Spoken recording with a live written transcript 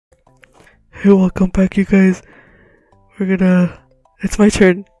Hey, welcome back, you guys. It's my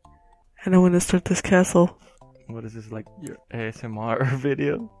turn, and I'm gonna start this castle. What is this, like your ASMR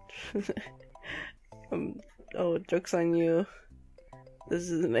video? Oh, joke's on you. This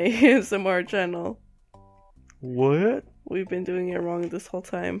is an ASMR channel. What? We've been doing it wrong this whole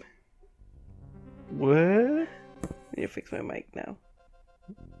time. What? I need to fix my mic now.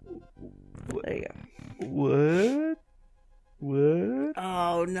 There you go. What? What?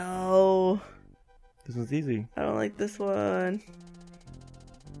 Oh no. This one's easy. I don't like this one.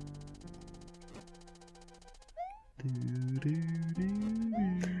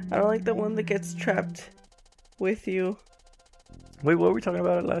 I don't like the one that gets trapped with you. Wait, what were we talking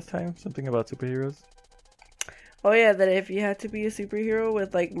about last time? Something about superheroes? Oh yeah, that if you had to be a superhero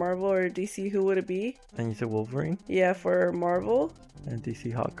with like Marvel or DC, who would it be? And you said Wolverine? Yeah, for Marvel. And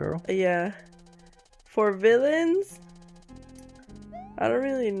DC Hot Girl? Yeah. For villains, I don't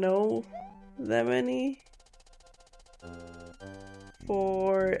really know that many.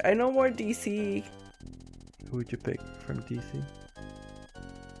 I know more DC. Who would you pick from DC?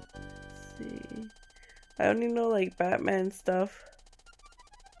 Let's see. I only know like Batman stuff.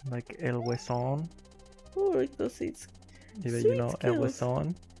 Like El Hueson? Oh, like those seats. Yvette, Sweet you know El skills.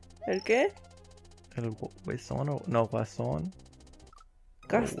 Hueson? ¿El qué? El Hueson? Or, no, Guasón?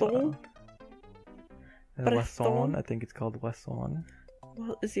 Gaston? El Preston? Guasón? I think it's called Guasón.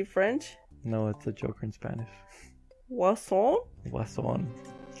 Well, is he French? No, it's a Joker in Spanish. Poisson? Guasón.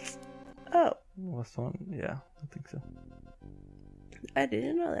 Oh, Guasón? Yeah, I think so. I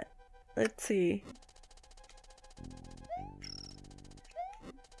didn't know that. Let's see.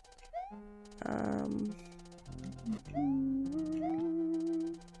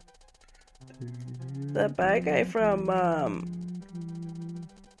 The bad guy from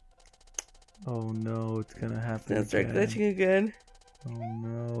Oh no, it's gonna happen Let's start again. glitching again. Oh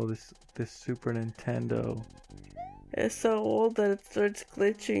no, this Super Nintendo. It's so old that it starts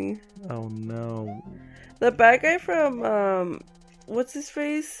glitching. Oh no. The bad guy from what's his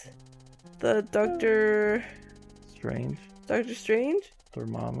face? The Doctor Strange? Strange?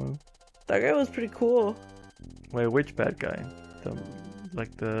 Dormammu? That guy was pretty cool. Wait, which bad guy?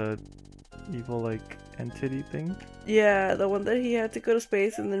 The evil like entity thing? Yeah, the one that he had to go to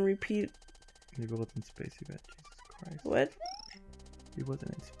space and then repeat. Maybe it wasn't space event, Jesus Christ. What? He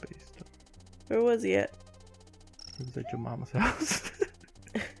wasn't in space though. Where was he at? He was at your mama's house.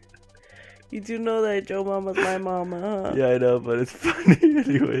 You do know that Joe Mama's my mama, huh? Yeah, I know, but it's funny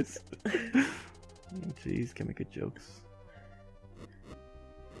anyways. Jeez, can make good jokes.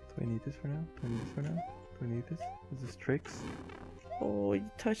 Do I need this for now? Do I need this for now? Do I need this? Is this tricks? Oh, you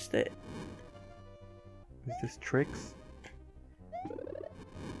touched it. Is this tricks?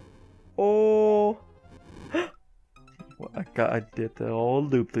 Oh, Well, I did the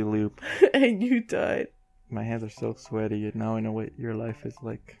old loop-de-loop. and you died. My hands are so sweaty, and now I know what your life is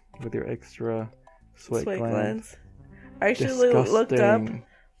like with your extra sweat glands. Glands. I actually looked up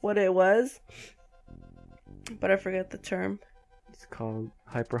what it was, but I forgot the term. It's called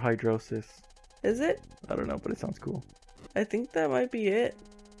hyperhidrosis. Is it? I don't know, but it sounds cool. I think that might be it.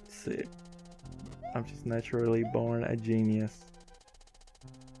 Sick. I'm just naturally born a genius.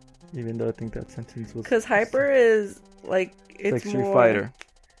 Even though I think that sentence was... Because hyper is like it's like Street more. Fighter.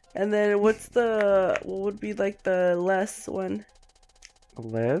 And then what would be like the less one?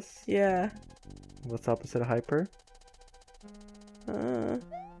 Less? Yeah. What's opposite of hyper? Oh,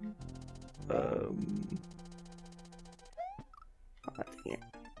 Um... dang it.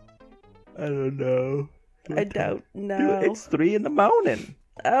 I don't know. I don't Dude, know. it's 3 in the morning.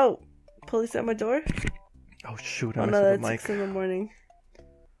 Oh, police at my door? Oh shoot, Oh I no, messed that's with the mic. 6 in the morning.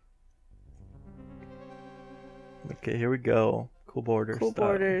 Okay, here we go. Cool borders. Cool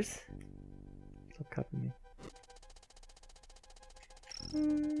borders. Stop copying me.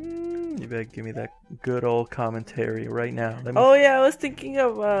 You better give me that good old commentary right now. Let me Oh yeah, I was thinking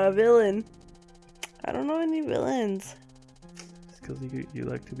of a villain. I don't know any villains. It's because you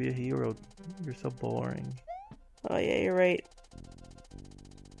like to be a hero. You're so boring. Oh yeah, you're right.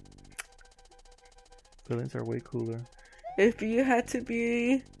 Villains are way cooler. If you had to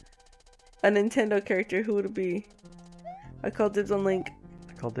be a Nintendo character, who would it be? I call dibs on Link.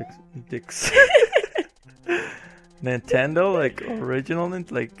 I call dicks. Nintendo, like original,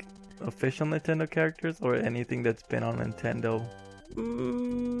 like official Nintendo characters, or anything that's been on Nintendo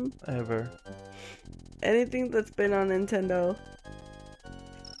ever. Anything that's been on Nintendo.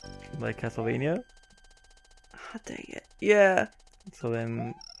 Like Castlevania. Oh, dang it. Yeah. So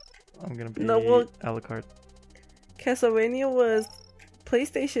then I'm gonna be No, well- a la carte. Castlevania was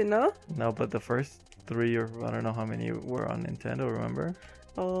PlayStation, no? No, but the first 3 or I don't know how many were on Nintendo, remember?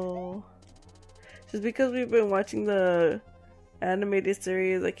 Oh. Just because we've been watching the animated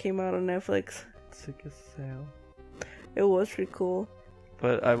series that came out on Netflix. Sick as hell. It was pretty cool.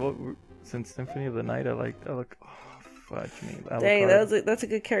 But since Symphony of the Night, I like. Oh, fudge me. Dang, that's a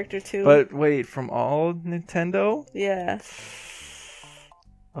good character too. But wait, from all Nintendo? Yeah.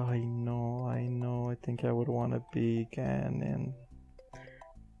 I know. I think I would want to be Ganon.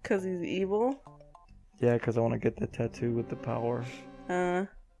 Cause he's evil? Yeah, cause I want to get the tattoo with the power.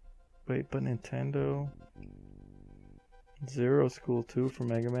 Wait, but Nintendo? Zero's cool too for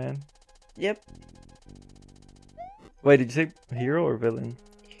Mega Man. Yep. Wait, did you say hero or villain?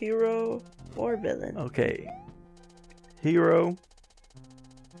 Hero or villain. Okay. Hero.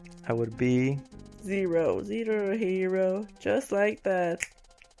 I would be... Zero hero. Just like that.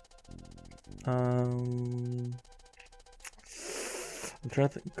 I'm trying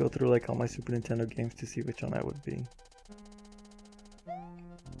to go through like all my Super Nintendo games to see which one I would be.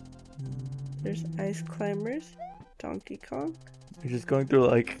 There's Ice Climbers, Donkey Kong. You're just going through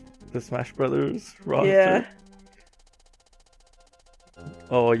like the Smash Brothers roster. Yeah.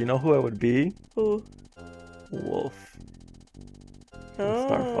 Oh, you know who I would be? Who? Wolf. Oh.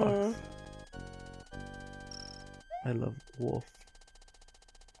 Star Fox. I love Wolf.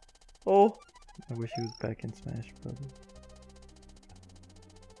 Oh. I wish he was back in Smash Brothers.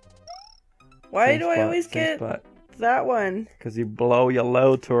 Why do I always get that one? Because you blow your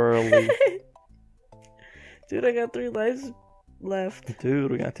load too early. Dude, I got 3 lives left.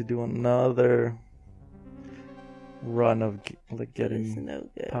 Dude, we got to do another run of like getting no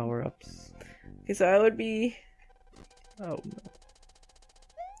power-ups. Okay, so I would be... Oh, no.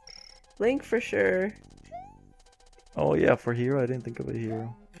 Link for sure. Oh, yeah, for hero, I didn't think of a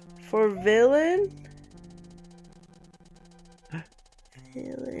hero. For villain?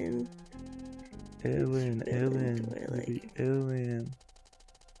 Villain. Ellen.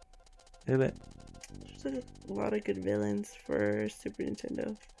 There's a lot of good villains for Super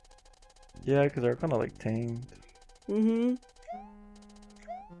Nintendo. Yeah, because they're kind of like tamed. Mm-hmm.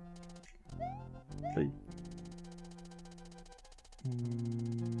 Hey.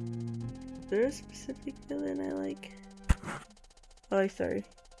 Is there a specific villain I like? Oh, sorry.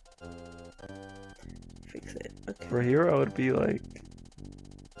 Fix it. Okay. For hero, I would be like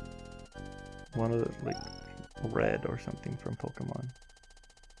one of the like red or something from Pokemon.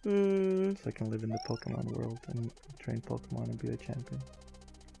 So I can live in the Pokemon world and train Pokemon and be a champion.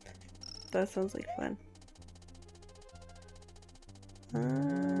 That sounds like fun.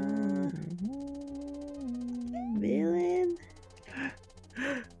 Villain?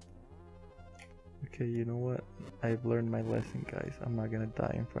 Okay, you know what? I've learned my lesson, guys. I'm not gonna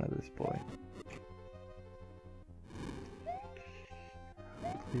die in front of this boy.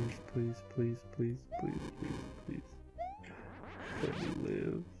 Please. Let me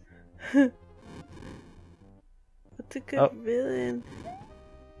live. What's a good villain?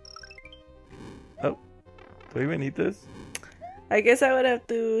 Oh, do we even need this? I guess I would have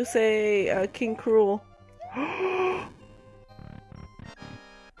to say King Cruel.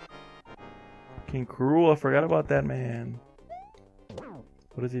 King Cruel, I forgot about that man.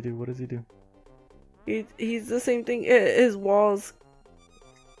 What does he do? He's the same thing. His walls.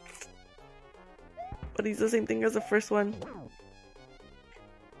 But he's the same thing as the first one.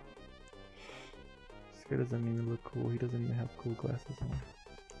 This guy doesn't even look cool. He doesn't even have cool glasses on.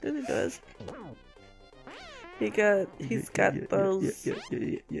 Dude, he does. He's got those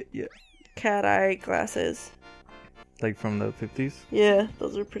cat eye glasses. Like from the 50s? Yeah,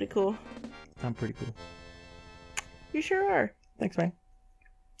 those are pretty cool. I'm pretty cool. You sure are. Thanks, man.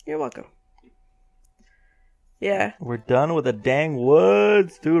 You're welcome. Yeah. We're done with the dang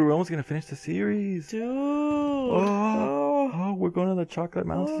woods. Dude, we're almost gonna finish the series. Dude. Oh, we're going to the Chocolate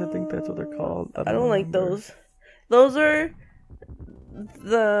Mountains. I think that's what they're called. I don't like those. Those are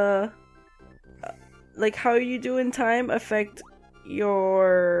the... like how you do in time affect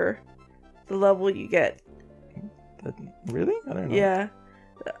the level you get. Really? I don't know. Yeah.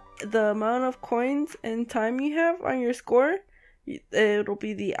 The amount of coins and time you have on your score, it'll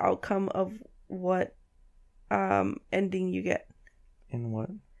be the outcome of what ending you get. In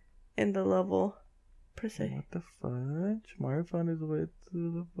what? In the level, per se. What the fudge? Mario found his way to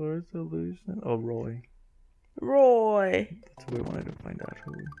the forest solution. Oh, Roy. That's what we wanted to find out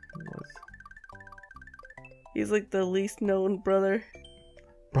who he was. He's like the least known brother.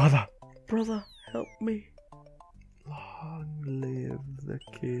 Brother, help me. Long live the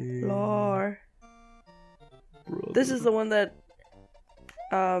king. Lar. Brother. This is the one that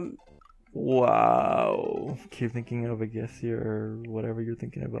Wow. Keep thinking of, I guess, or whatever you're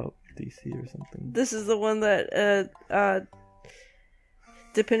thinking about, DC or something. This is the one that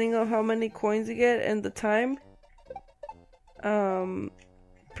depending on how many coins you get and the time,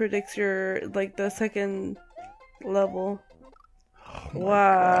 predicts your, like, the second level. Oh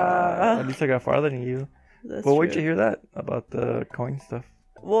Wow. God. At least I got farther than you. That's Well, where'd true. you hear that about the coin stuff?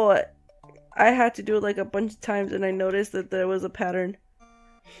 Well, I had to do it like a bunch of times, and I noticed that there was a pattern.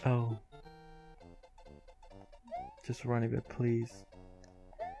 Oh. Just run a bit, please.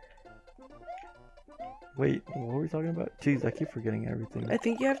 Wait, what were we talking about? Jeez, I keep forgetting everything. I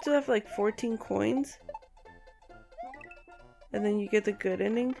think you have to have like 14 coins, and then you get the good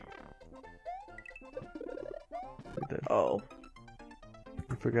ending. Oh.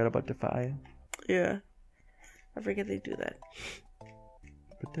 You forgot about Defy? Yeah. I forget they do that.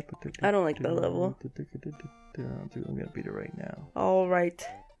 I don't like that level. I'm gonna beat it right now. Alright.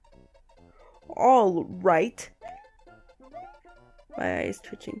 Alright. My eye is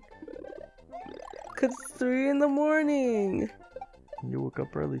twitching. 'Cause it's 3 in the morning. You woke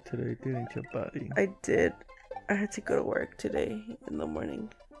up early today, didn't you, buddy? I did. I had to go to work today in the morning.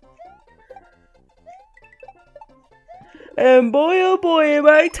 And boy, oh boy, am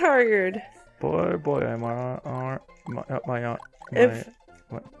I tired. Boy, I'm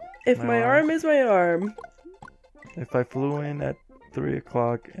If my arm is my arm. If I flew in at 3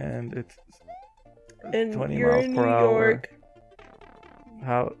 o'clock and it's And 20 you're miles in per New hour, York.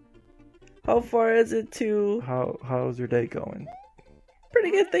 How far is it to? How's your day going?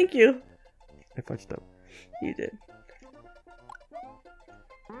 Pretty good, thank you. I fudged up. You did.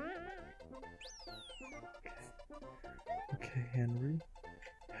 Okay, Henry,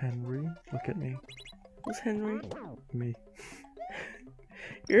 look at me. Who's Henry? Me.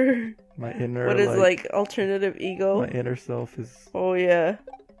 You're My inner. what is like alternative ego? My inner self is. Oh yeah.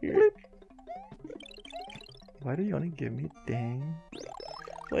 Why do you only give me dang?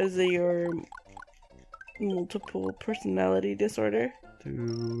 What is it? Your multiple personality disorder?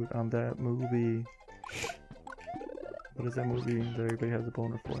 Dude, I'm that movie. What is that movie that everybody has a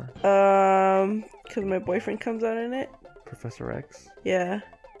boner for? Cause my boyfriend comes out in it. Professor X? Yeah,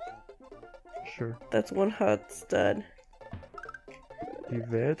 Sure. that's one hot stud.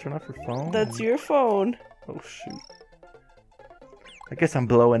 Yvette, turn off your phone. That's your phone. Oh shoot. I guess I'm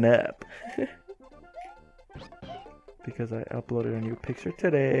blowing up. Because I uploaded a new picture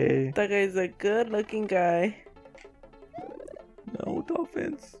today. That guy's a good-looking guy. No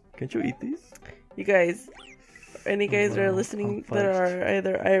dolphins. Can't you eat these? You guys, any guys that are Well, listening I'm that fudged. are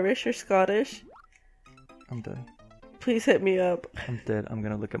either Irish or Scottish, I'm dead. please hit me up. I'm dead. I'm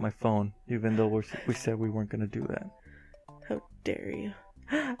gonna look at my phone, even though we said we weren't gonna do that. How dare you?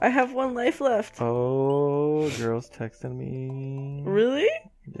 I have 1 life left. Oh, girls texting me. Really?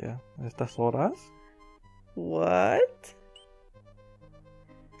 Yeah. ¿Estas horas? What?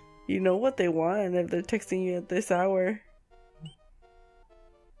 You know what they want if they're texting you at this hour.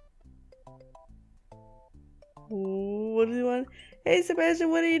 What do you want? Hey Sebastian,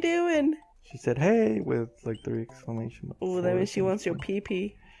 what are you doing? She said, "Hey," with like 3 exclamation. Oh, that means she wants your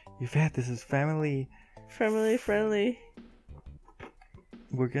pee-pee. Yvette, this is family. Family friendly.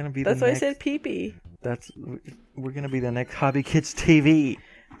 We're gonna be. That's the why next, I said pee-pee. We're gonna be the next Hobby Kids TV.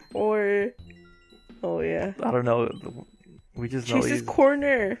 Or, oh yeah. I don't know. We just know Chase's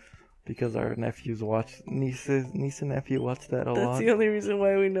Corner. because our nephews watch niece and nephew watch that a lot. That's the only reason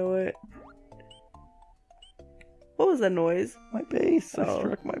why we know it. What was that noise? My bass. I Oh.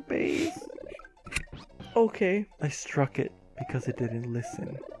 struck my bass. Okay. I struck it because it didn't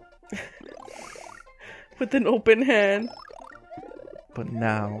listen. With an open hand. But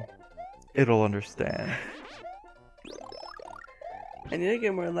now, it'll understand. I need to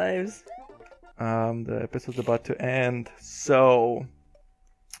get more lives. The episode's about to end, so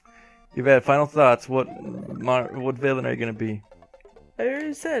Yvette, final thoughts. What villain are you gonna be? I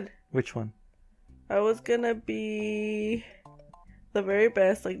already said. Which one? I was gonna be the very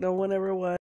best, like no one ever was.